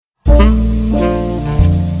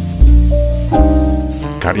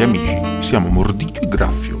Cari amici, siamo Mordicchio e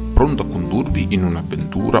Graffio, pronto a condurvi in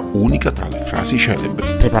un'avventura unica tra le frasi celebri.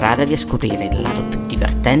 Preparatevi a scoprire il lato più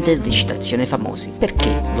divertente delle citazioni famose, perché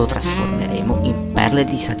lo trasformeremo in perle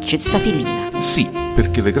di saggezza filina. Sì,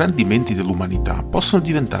 perché le grandi menti dell'umanità possono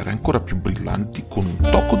diventare ancora più brillanti con un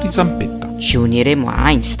tocco di zampetta. Ci uniremo a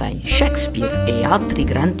Einstein, Shakespeare e altri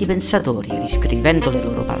grandi pensatori, riscrivendo le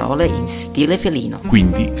loro parole in stile felino.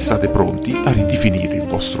 Quindi state pronti a ridefinire il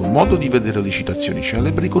vostro modo di vedere le citazioni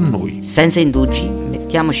celebri con noi. Senza indugi,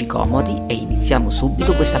 mettiamoci comodi e iniziamo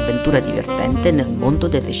subito questa avventura divertente nel mondo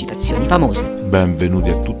delle citazioni famose. Benvenuti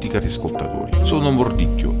a tutti cari ascoltatori, sono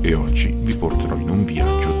Mordicchio e oggi vi porterò in un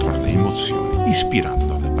viaggio tra le emozioni, ispirato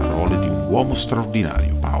dalle parole di un uomo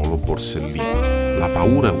straordinario, Paolo Borsellino. La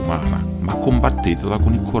paura è umana, ma combattetela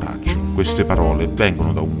con il coraggio. Queste parole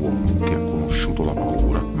vengono da un uomo che ha conosciuto la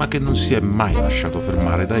paura, ma che non si è mai lasciato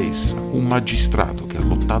fermare da essa, un magistrato che ha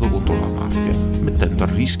lottato contro la mafia, mettendo a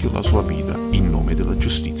rischio la sua vita in nome della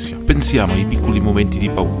giustizia. Pensiamo ai piccoli momenti di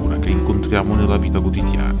paura che incontriamo nella vita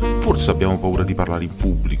quotidiana. Forse abbiamo paura di parlare in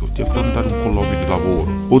pubblico, di affrontare un colloquio di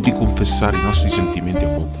lavoro o di confessare i nostri sentimenti a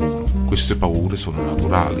qualcuno. Queste paure sono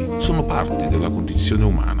naturali, sono parte della condizione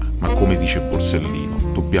umana, ma come dice Borsellino,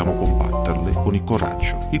 dobbiamo combatterle con il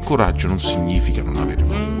coraggio. Il coraggio non significa non avere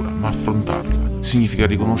paura, ma affrontarla. Significa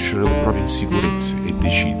riconoscere le proprie insicurezze e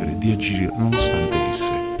decidere di agire nonostante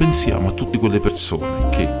esse. Pensiamo a tutte quelle persone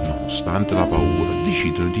che, nonostante la paura,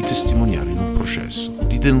 decidono di testimoniare in un processo,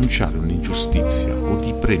 di denunciare un'ingiustizia o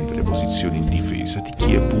di prendere posizioni in difesa di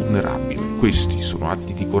chi è vulnerabile. Questi sono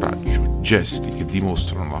atti di coraggio, gesti che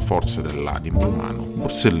dimostrano la forza dell'animo umano.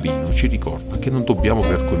 Borsellino ci ricorda che non dobbiamo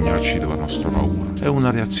vergognarci della nostra paura. È una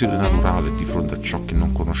reazione naturale di fronte a ciò che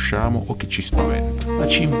non conosciamo o che ci spaventa, ma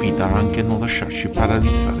ci invita anche a non lasciarci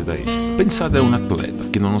paralizzare da essa. Pensate a un atleta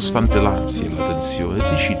che nonostante l'ansia e la tensione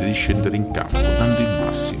decide di scendere in campo dando il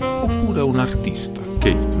massimo, oppure a un artista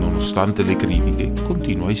che, nonostante le critiche,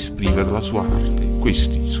 continua a esprimere la sua arte.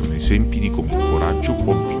 Questi sono esempi di come il coraggio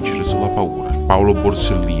può vincere sulla paura. Paolo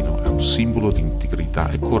Borsellino è un simbolo di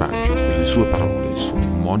integrità e coraggio e le sue parole sono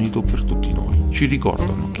un monito per tutti noi. Ci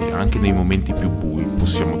ricordano che anche nei momenti più bui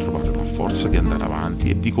possiamo trovare la forza di andare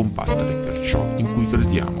avanti e di combattere per ciò in cui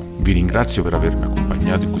crediamo. Vi ringrazio per avermi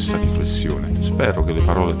accompagnato in questa riflessione. Spero che le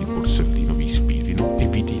parole di Borsellino vi ispirino e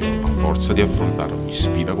vi diano la forza di affrontare ogni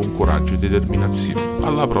sfida con coraggio e determinazione.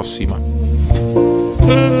 Alla prossima!